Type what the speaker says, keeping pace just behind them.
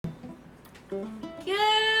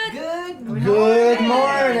Good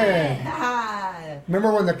morning. Hi.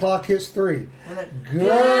 Remember when the clock hits 3?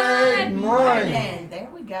 Good morning. There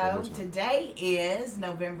we go. Today is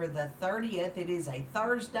November the 30th. It is a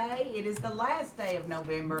Thursday. It is the last day of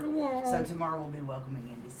November. So tomorrow we'll be welcoming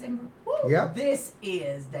in December. Yep. This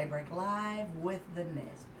is Daybreak Live with the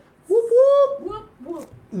Nesbits. Whoop, whoop. Whoop,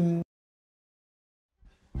 whoop.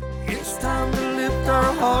 It's time to lift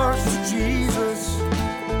our hearts to Jesus.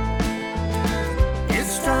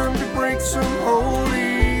 It's time to break some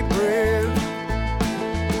holy bread.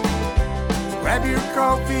 Grab your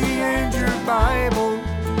coffee and your Bible.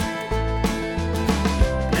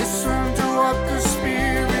 Listen to what the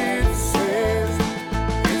Spirit says.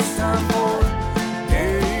 It's time for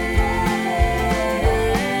Daybreak.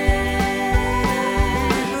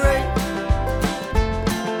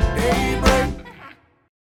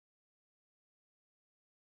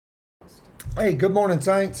 Hey, good morning,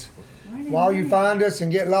 Saints. While you find us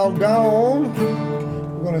and get logged on,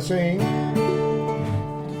 we're going to sing.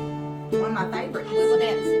 One of my favorites. We will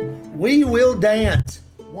dance. We will dance.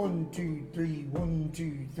 1, 2, 3, 1,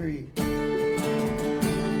 2, 3.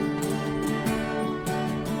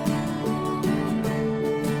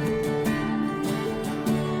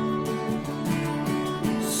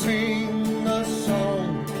 Sing a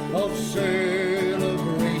song of celebration.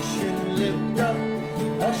 Lift up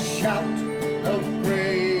a shout of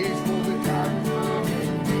praise for the time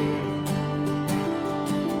coming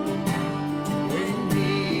when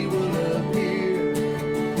He will appear.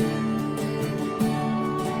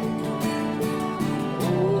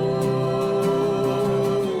 Oh,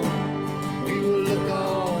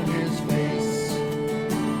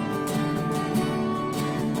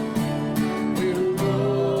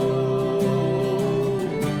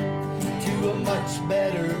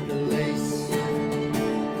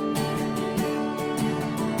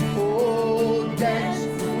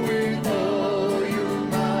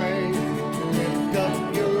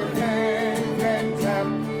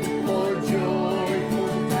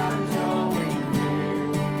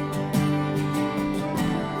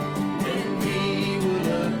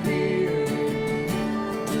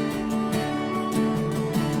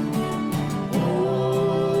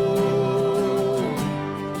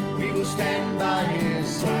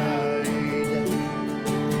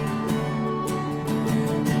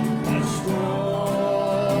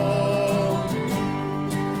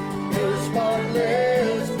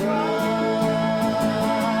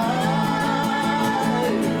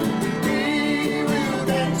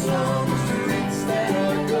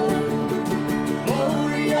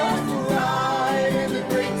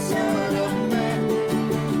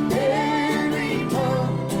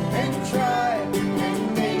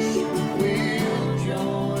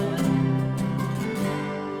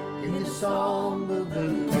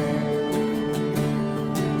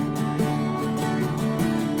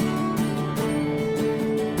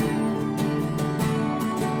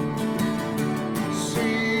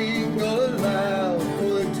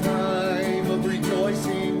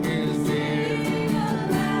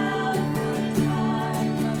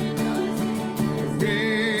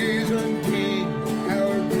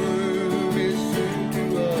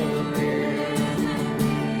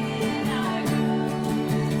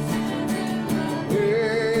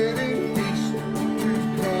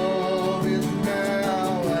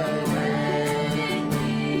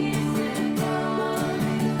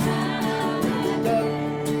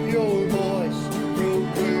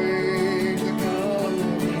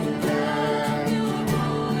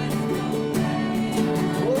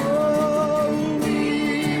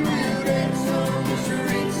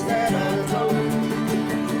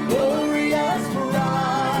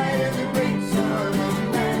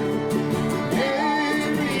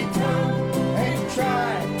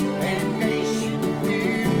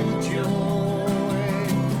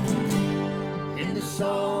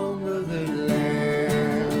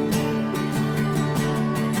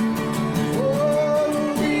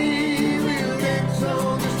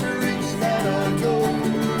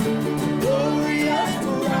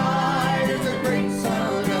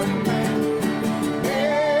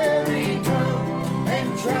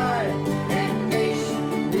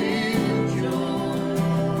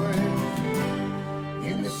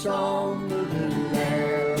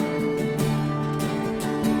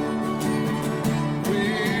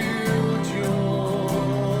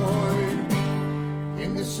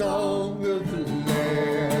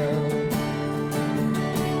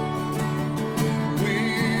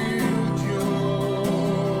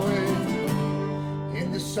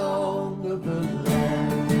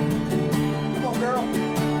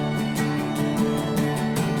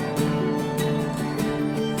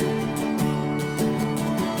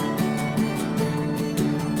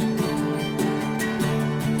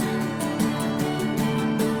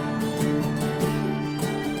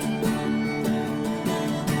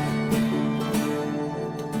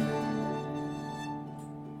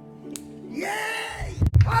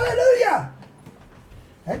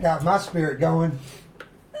 That got my spirit going.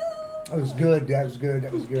 That was good. That was good.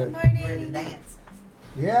 That was good. Ready to dance.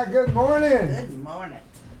 Yeah, good morning. Good morning.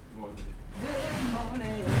 Good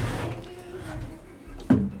morning.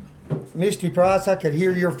 Misty Price, I could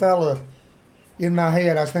hear your fella in my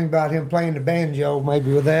head. I was thinking about him playing the banjo,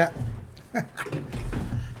 maybe with that.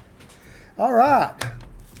 All right.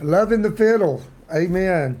 Loving the fiddle.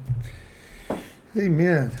 Amen.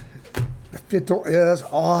 Amen. The fiddle is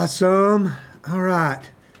awesome. All right.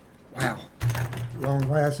 Wow. Long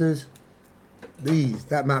glasses. These.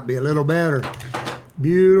 That might be a little better.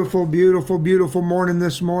 Beautiful, beautiful, beautiful morning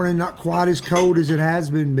this morning. Not quite as cold as it has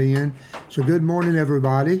been. So good morning,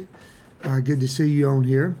 everybody. Good to see you on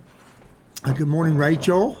here. Good morning,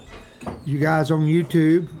 Rachel. You guys on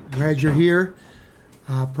YouTube. Glad you're here.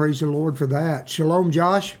 Praise the Lord for that. Shalom,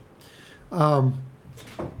 Josh. God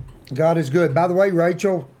is good. By the way,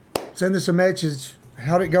 Rachel, send us a message.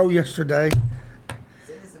 How'd it go yesterday?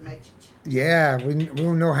 Send us a message. Yeah, we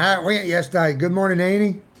don't know how it went yesterday. Good morning,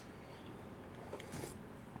 Annie.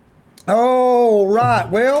 Oh, right.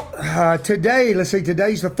 Well, today, let's see,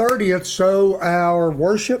 today's the 30th, so our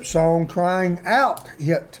worship song, Crying Out,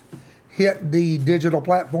 hit the digital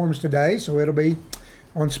platforms today, so it'll be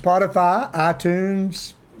on Spotify,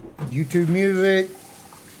 iTunes, YouTube Music.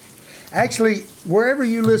 Actually, wherever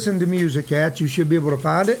you listen to music at, you should be able to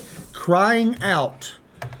find it. Crying Out.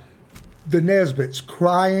 The Nesbit's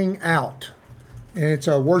Crying Out. And it's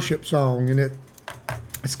a worship song, and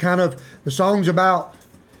it's kind of, the song's about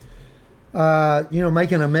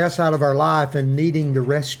making a mess out of our life and needing the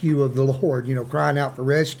rescue of the Lord, crying out for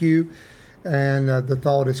rescue. And the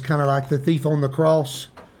thought is kind of like the thief on the cross.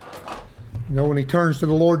 When he turns to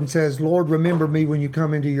the Lord and says, Lord, remember me when you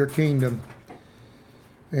come into your kingdom.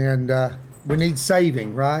 And we need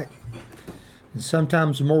saving, right? And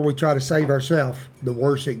sometimes the more we try to save ourselves, the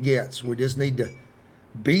worse it gets. We just need to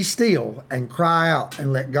be still and cry out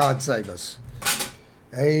and let God save us.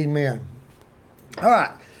 Amen. All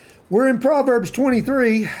right. We're in Proverbs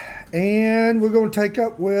 23, and we're going to take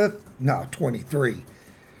up with, 23.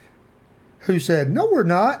 Who said, no, we're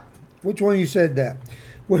not? Which one of you said that?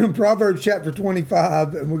 We're in Proverbs chapter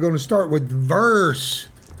 25, and we're going to start with verse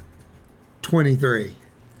 23.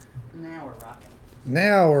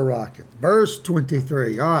 Now we're rocking. Verse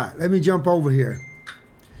 23. All right, let me jump over here.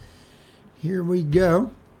 Here we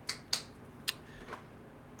go.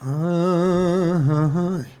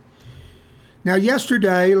 Now,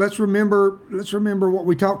 yesterday, let's remember what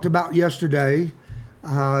we talked about yesterday.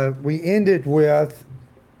 We ended with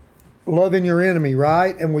loving your enemy,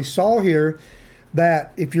 right? And we saw here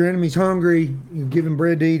that if your enemy's hungry, you give him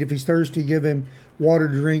bread to eat. If he's thirsty, give him water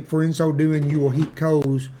to drink. For in so doing, you will heap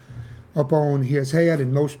coals upon his head.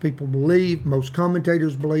 And most people believe, most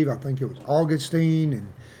commentators believe, I think it was Augustine and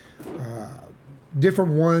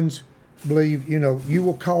different ones believe, you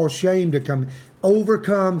will cause shame to come.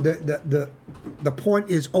 Overcome, the point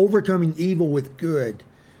is overcoming evil with good.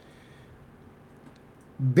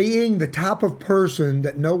 Being the type of person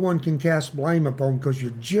that no one can cast blame upon because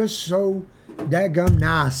you're just so daggum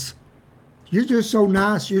nice. You're just so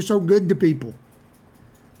nice. You're so good to people.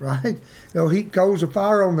 Right? They'll heap coals of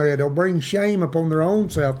fire on there. They'll bring shame upon their own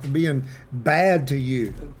self for being bad to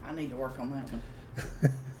you. I need to work on that one.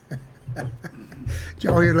 Did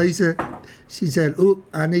y'all hear Lisa? She said, oop,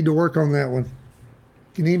 I need to work on that one.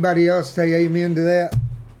 Can anybody else say amen to that?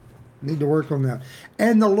 Need to work on that.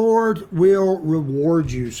 And the Lord will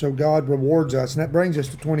reward you. So God rewards us. And that brings us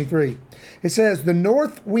to 23. It says, the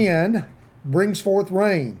north wind brings forth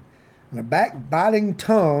rain, and a backbiting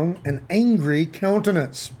tongue, an angry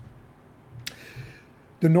countenance.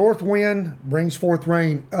 The north wind brings forth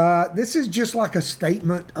rain. This is just like a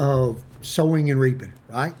statement of sowing and reaping,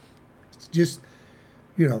 right? It's just,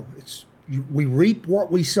 we reap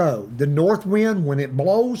what we sow. The north wind, when it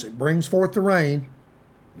blows, it brings forth the rain.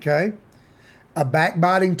 Okay? A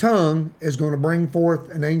backbiting tongue is going to bring forth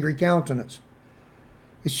an angry countenance.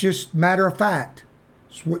 It's just matter of fact.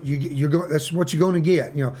 It's what that's what you're going to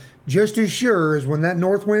get. Just as sure as when that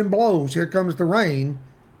north wind blows, here comes the rain.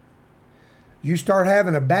 You start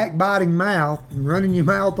having a backbiting mouth and running your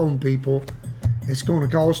mouth on people, it's going to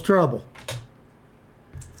cause trouble.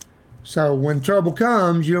 So when trouble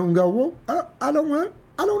comes, you don't go, well, I don't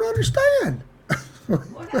understand.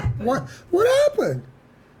 What happened?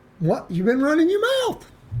 What? You've been running your mouth.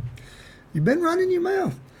 You've been running your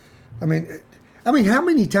mouth. I mean, how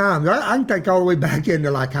many times? I can take all the way back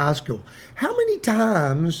into like high school. How many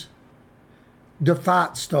times do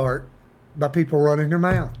fights start by people running their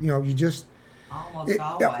mouth? You just always.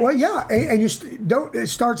 Well, yeah, and it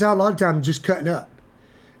starts out a lot of times just cutting up.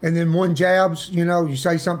 And then one jabs, you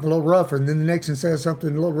say something a little rougher, and then the next one says something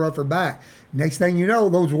a little rougher back. Next thing you know,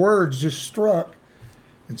 those words just struck,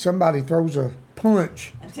 and somebody throws a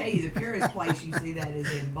punch. I tell you, the purest place you see that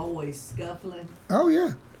is in boys scuffling. Oh,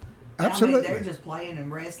 yeah. Absolutely. They're just playing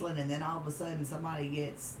and wrestling, and then all of a sudden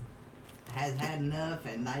somebody has had enough,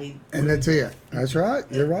 and that's it. That's right.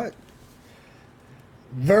 You're right.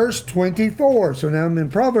 Verse 24. So now I'm in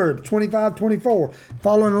Proverbs 25:24.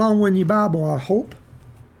 Following along with your Bible, I hope.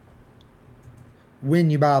 Win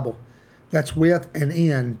your Bible. That's with and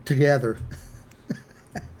in together.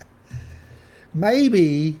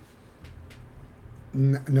 Maybe.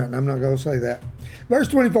 No, I'm not going to say that. Verse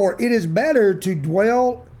 24. It is better to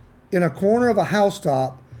dwell in a corner of a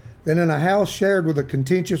housetop than in a house shared with a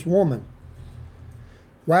contentious woman.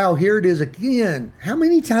 Wow, here it is again. How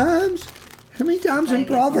many times? How many times in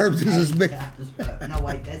Proverbs is this big? No,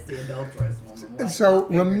 wait, that's the adulterous woman. Wait, so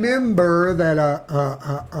remember that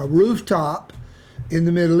a rooftop in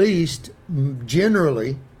the Middle East,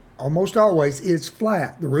 generally, almost always, is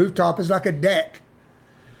flat. The rooftop is like a deck.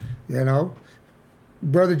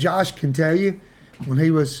 Brother Josh can tell you, when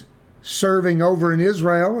he was serving over in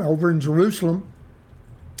Israel, over in Jerusalem,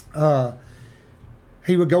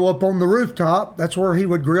 he would go up on the rooftop. That's where he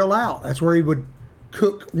would grill out. That's where he would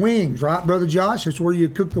cook wings, right, Brother Josh? That's where you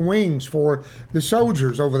cook the wings for the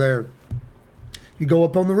soldiers over there. You go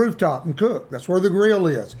up on the rooftop and cook. That's where the grill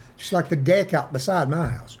is. Just like the deck out beside my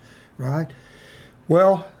house, right?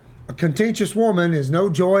 Well, a contentious woman is no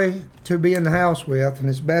joy to be in the house with, and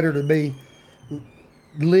it's better to be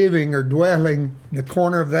living or dwelling in the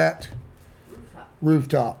corner of that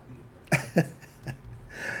rooftop.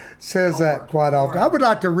 Says that quite often. I would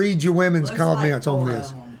like to read you women's comments on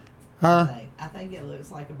this. Huh? I think it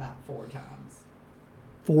looks like about 4 times.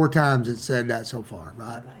 4 times it said that so far,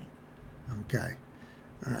 right? Okay.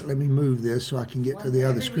 All right, let me move this so I can get to the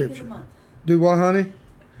other scripture. Do what, honey?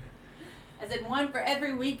 I said 1 for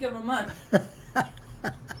every week of a month.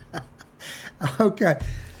 Okay.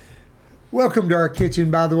 Welcome to our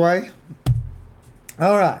kitchen, by the way.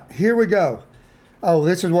 All right, here we go. Oh,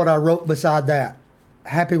 this is what I wrote beside that.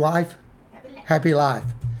 Happy wife, happy life.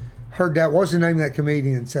 Heard that. What's the name of that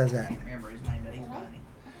comedian says that? I can't remember his name, but he's funny.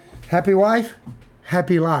 Happy wife,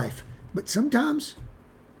 happy life. But sometimes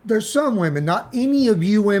there's some women, not any of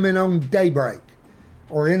you women on Daybreak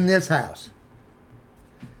or in this house,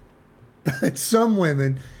 but some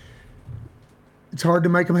women, it's hard to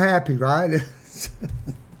make them happy, right?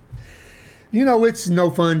 It's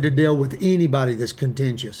no fun to deal with anybody that's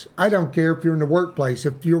contentious. I don't care if you're in the workplace.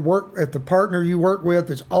 If the partner you work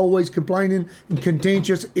with is always complaining and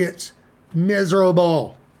contentious, it's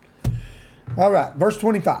miserable. All right, verse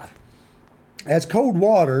 25. As cold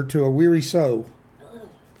water to a weary soul,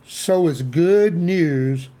 so is good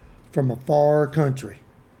news from a far country.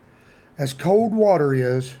 As cold water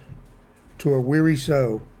is to a weary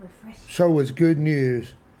soul, so is good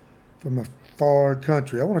news from a far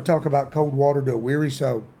country. I want to talk about cold water to a weary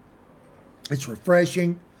soul. It's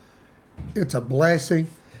refreshing. It's a blessing.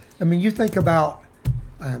 I mean, you think about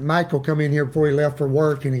Michael come in here before he left for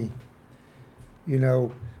work, and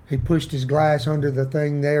he pushed his glass under the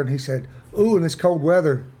thing there, and he said, "Ooh, in this cold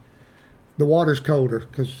weather, the water's colder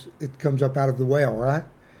because it comes up out of the well, right?"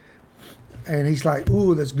 And he's like,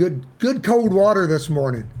 "Ooh, that's good cold water this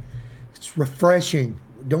morning. It's refreshing.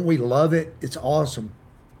 Don't we love it? It's awesome."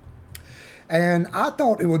 And I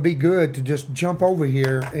thought it would be good to just jump over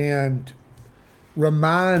here and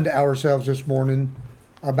remind ourselves this morning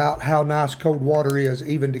about how nice cold water is,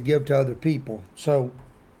 even to give to other people. So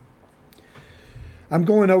I'm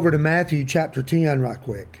going over to Matthew chapter 10 right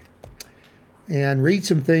quick and read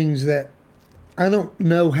some things that I don't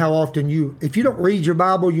know how often if you don't read your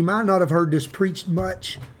Bible, you might not have heard this preached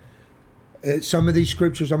much. Some of these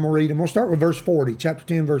scriptures I'm going to read. I'm going to start with verse 40, chapter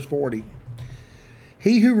 10, verse 40.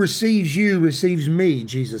 He who receives you receives me,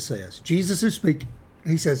 Jesus says. Jesus is speaking.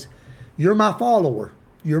 He says, you're my follower.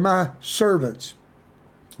 You're my servants.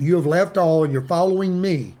 You have left all and you're following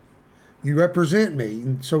me. You represent me.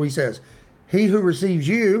 And so he says, he who receives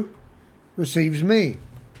you receives me.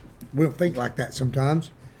 We don't think like that sometimes.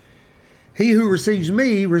 He who receives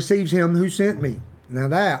me receives him who sent me. Now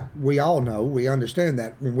that we all know, we understand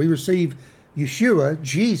that. When we receive Yeshua,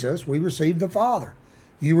 Jesus, we receive the Father.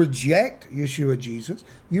 You reject Yeshua, Jesus,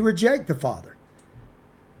 you reject the Father.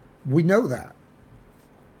 We know that.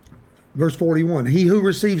 Verse 41, he who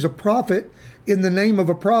receives a prophet in the name of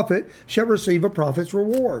a prophet shall receive a prophet's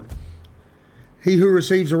reward. He who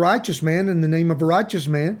receives a righteous man in the name of a righteous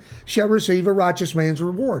man shall receive a righteous man's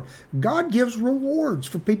reward. God gives rewards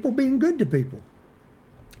for people being good to people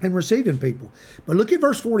and receiving people. But look at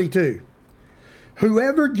verse 42.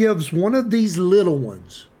 Whoever gives one of these little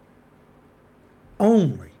ones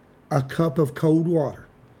only a cup of cold water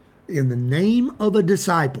in the name of a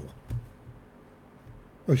disciple,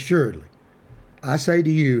 assuredly, I say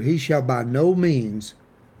to you, he shall by no means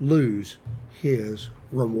lose his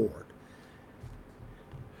reward.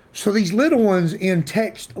 So these little ones in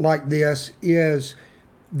text like this is,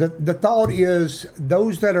 the thought is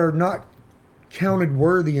those that are not counted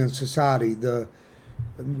worthy in society,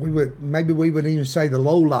 maybe we would even say the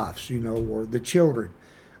lowlifes, or the children.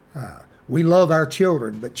 We love our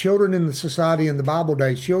children, but children in the society in the Bible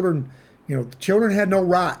days, children had no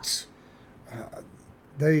rights.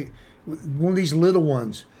 One of these little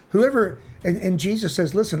ones, whoever, and Jesus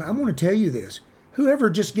says, listen, I'm going to tell you this. Whoever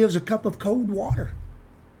just gives a cup of cold water,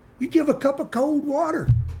 you give a cup of cold water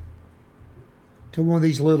to one of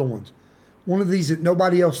these little ones, one of these that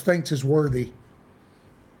nobody else thinks is worthy.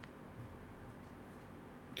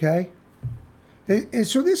 Okay? And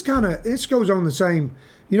so this goes on the same,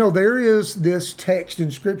 there is this text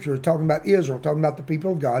in Scripture talking about Israel, talking about the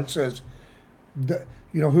people of God. It says,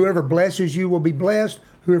 whoever blesses you will be blessed,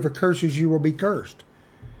 whoever curses you will be cursed.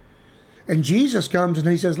 And Jesus comes and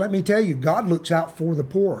he says, let me tell you, God looks out for the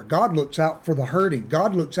poor. God looks out for the hurting.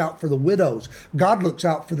 God looks out for the widows. God looks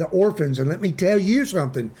out for the orphans. And let me tell you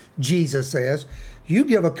something, Jesus says, you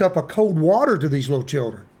give a cup of cold water to these little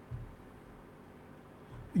children,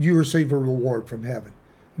 you receive a reward from heaven.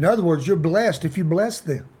 In other words, you're blessed if you bless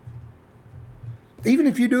them. Even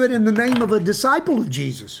if you do it in the name of a disciple of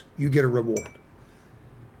Jesus, you get a reward.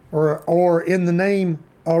 Or in the name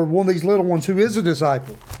of one of these little ones who is a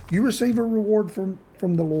disciple, you receive a reward from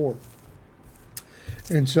the Lord.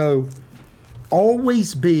 And so I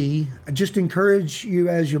just encourage you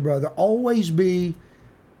as your brother, always be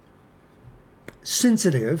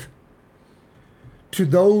sensitive to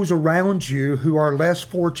those around you who are less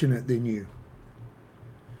fortunate than you.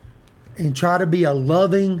 And try to be a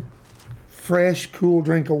loving, fresh, cool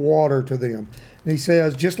drink of water to them. And he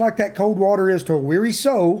says, just like that cold water is to a weary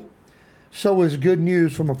soul, so is good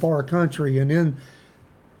news from a far country. And then,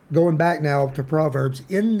 going back now to Proverbs,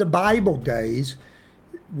 in the Bible days,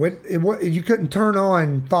 you couldn't turn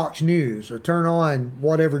on Fox News or turn on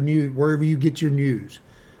whatever news, wherever you get your news.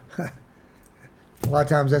 A lot of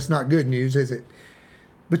times that's not good news, is it?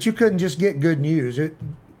 But you couldn't just get good news. It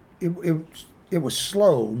was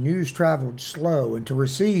slow. News traveled slow. And to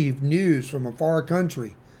receive news from a far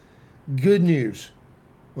country, good news,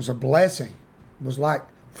 was a blessing. It was like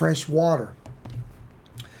fresh water.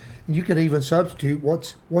 And you could even substitute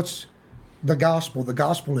what's the gospel. The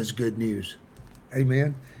gospel is good news.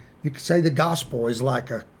 Amen. You could say the gospel is like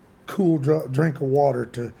a cool drink of water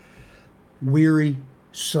to weary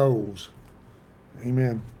souls.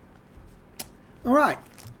 Amen. All right.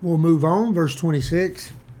 We'll move on. Verse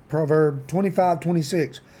 26. Proverb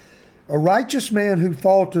 25:26. A righteous man who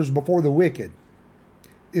falters before the wicked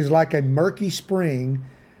is like a murky spring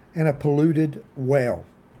and a polluted well.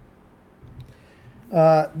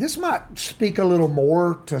 This might speak a little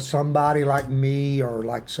more to somebody like me or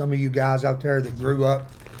like some of you guys out there that grew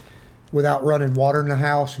up without running water in the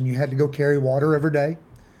house and you had to go carry water every day.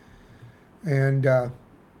 And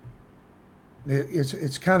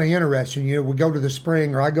it's kind of interesting. We go to the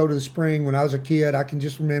spring, or I go to the spring when I was a kid. I can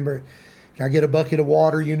just remember, I get a bucket of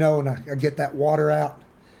water, and I get that water out.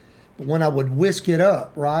 But when I would whisk it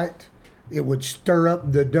up, right, it would stir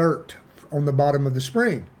up the dirt on the bottom of the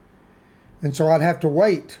spring. And so I'd have to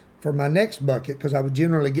wait for my next bucket, because I would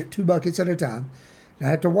generally get 2 buckets at a time. And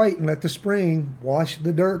I had to wait and let the spring wash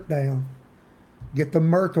the dirt down, get the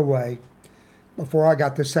murk away before I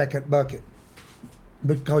got the second bucket.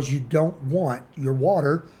 Because you don't want your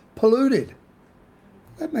water polluted.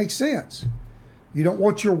 That makes sense. You don't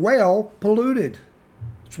want your well polluted.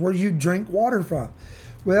 It's where you drink water from.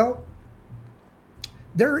 Well,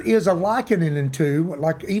 there is a likening into,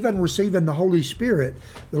 like even receiving the Holy Spirit.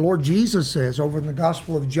 The Lord Jesus says over in the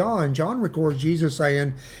Gospel of John, John records Jesus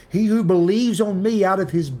saying, "He who believes on me, out of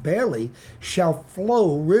his belly shall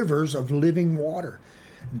flow rivers of living water."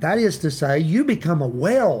 That is to say, you become a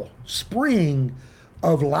well spring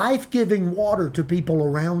of life-giving water to people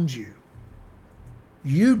around you.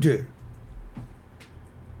 You do.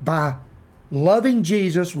 By loving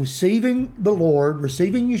Jesus, receiving the Lord,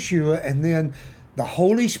 receiving Yeshua, and then the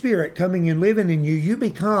Holy Spirit coming and living in you, you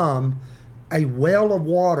become a well of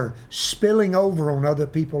water spilling over on other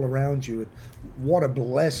people around you. What a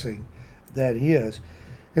blessing that is.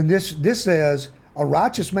 And this says, a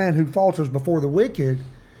righteous man who falters before the wicked.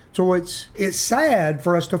 So it's sad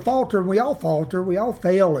for us to falter, and we all falter, we all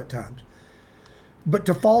fail at times. But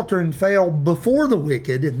to falter and fail before the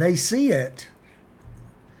wicked, and they see it,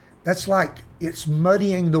 That's like it's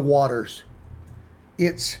muddying the waters.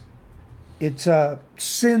 It's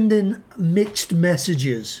sending mixed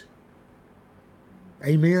messages.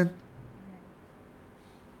 Amen.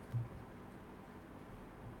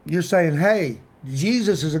 You're saying, hey,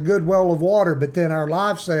 Jesus is a good well of water, but then our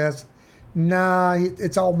life says, nah,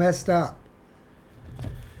 it's all messed up.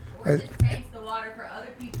 Or just takes the water for other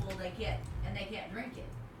people and they can't drink it.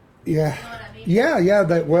 Yeah. You know what I mean?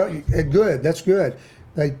 Yeah. Good. That's good.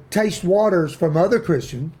 They taste waters from other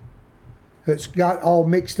Christians that's got all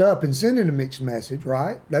mixed up and sending a mixed message,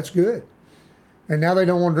 right? That's good. And now they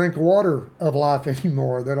don't want to drink the water of life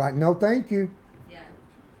anymore. They're like, no, thank you. Yeah.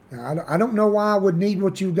 Now, I don't know why I would need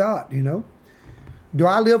what you got, you know? Do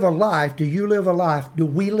I live a life? Do you live a life? Do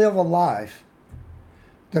we live a life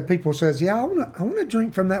that people says, yeah, I want to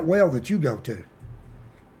drink from that well that you go to.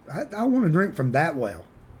 I want to drink from that well.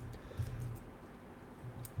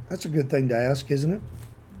 That's a good thing to ask, isn't it?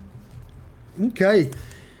 Okay.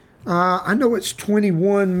 I know it's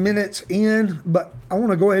 21 minutes in, but I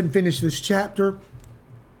want to go ahead and finish this chapter.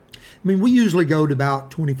 I mean, we usually go to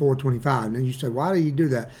about 24, 25. And then you say, why do you do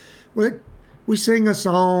that? Well, we sing a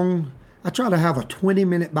song. I try to have a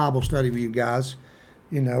 20-minute Bible study with you guys,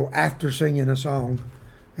 you know, after singing a song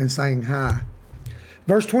and saying hi.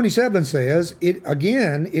 Verse 27 says, it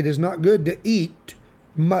is not good to eat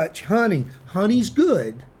much honey. Honey's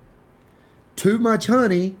good. Too much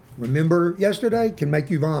honey, remember yesterday, can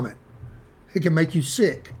make you vomit. It can make you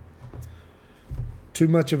sick. Too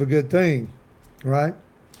much of a good thing, right?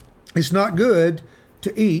 It's not good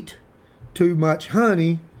to eat too much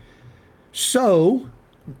honey. So,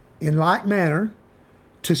 in like manner,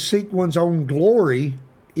 to seek one's own glory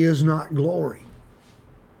is not glory.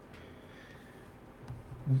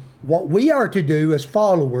 What we are to do as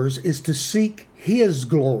followers is to seek His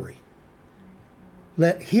glory.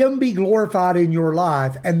 Let Him be glorified in your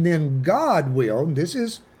life, and then God will, and this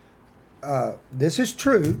is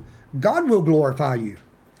true, God will glorify you.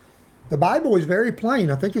 The Bible is very plain.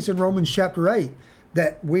 I think it's in Romans chapter 8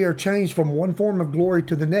 that we are changed from one form of glory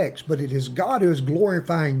to the next, but it is God who is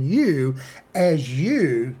glorifying you as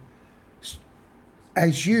you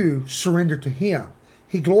surrender to Him.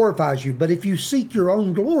 He glorifies you. But if you seek your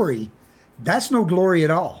own glory, that's no glory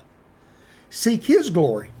at all. Seek His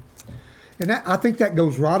glory. And I think that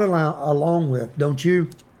goes right along with, don't you?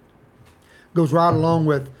 Goes right along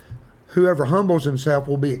with whoever humbles himself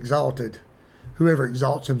will be exalted. Whoever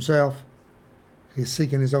exalts himself is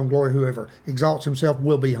seeking his own glory. Whoever exalts himself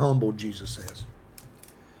will be humbled, Jesus says.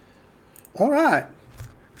 All right.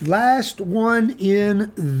 Last one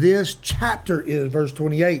in this chapter is verse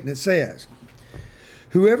 28, and it says,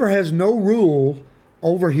 whoever has no rule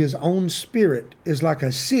over his own spirit is like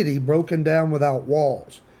a city broken down without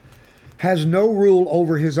walls. Has no rule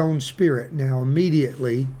over his own spirit. Now,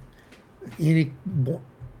 immediately,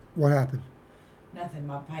 what happened? Nothing,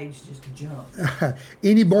 my page just jumped.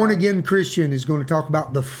 Any born-again Christian is going to talk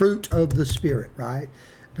about the fruit of the Spirit, right?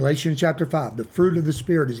 Galatians chapter 5, the fruit of the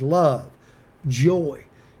Spirit is love, joy,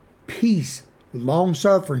 peace,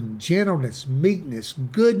 long-suffering, gentleness, meekness,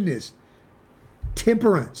 goodness,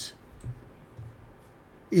 temperance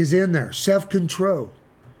is in there, self-control,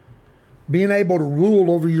 being able to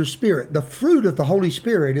rule over your spirit. The fruit of the Holy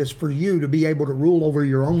Spirit is for you to be able to rule over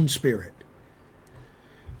your own spirit.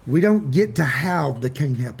 We don't get to have the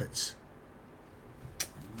can't help it's.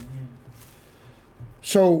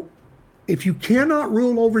 So if you cannot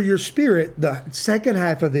rule over your spirit, the second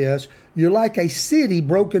half of this, you're like a city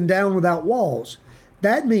broken down without walls.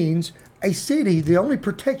 That means a city, the only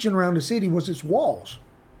protection around the city was its walls.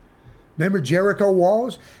 Remember Jericho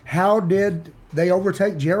walls? How did they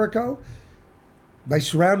overtake Jericho? They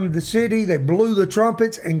surrounded the city, they blew the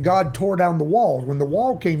trumpets, and God tore down the walls. When the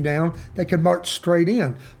wall came down, they could march straight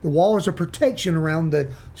in. The wall is a protection around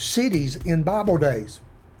the cities in Bible days.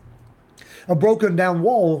 A broken down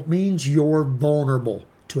wall means you're vulnerable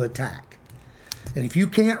to attack. And if you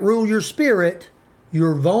can't rule your spirit,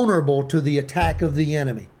 you're vulnerable to the attack of the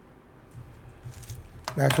enemy.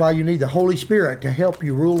 That's why you need the Holy Spirit to help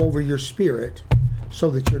you rule over your spirit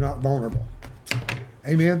so that you're not vulnerable.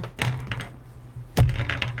 Amen.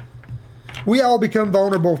 We all become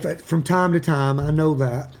vulnerable from time to time. I know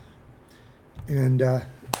that. And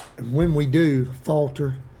when we do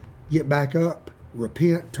falter, get back up,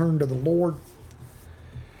 repent, turn to the Lord.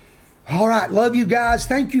 All right. Love you guys.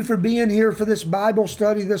 Thank you for being here for this Bible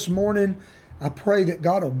study this morning. I pray that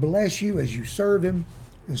God will bless you as you serve Him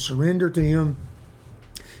and surrender to Him.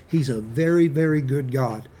 He's a very, very good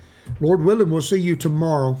God. Lord willing, we'll see you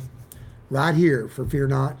tomorrow right here for Fear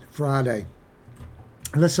Not Friday.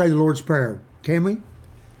 Let's say the Lord's Prayer. Can we?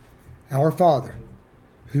 Our Father,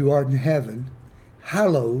 who art in heaven,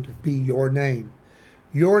 hallowed be your name.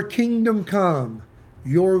 Your kingdom come,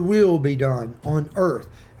 your will be done on earth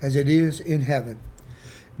as it is in heaven.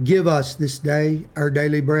 Give us this day our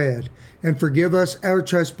daily bread, and forgive us our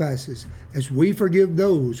trespasses, as we forgive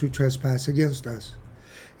those who trespass against us.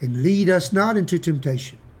 And lead us not into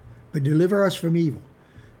temptation, but deliver us from evil.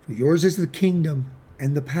 For yours is the kingdom,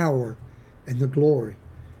 and the power, and the glory,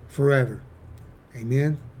 forever.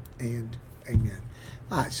 Amen and amen.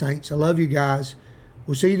 All right, saints, I love you guys.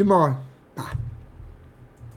 We'll see you tomorrow. Bye.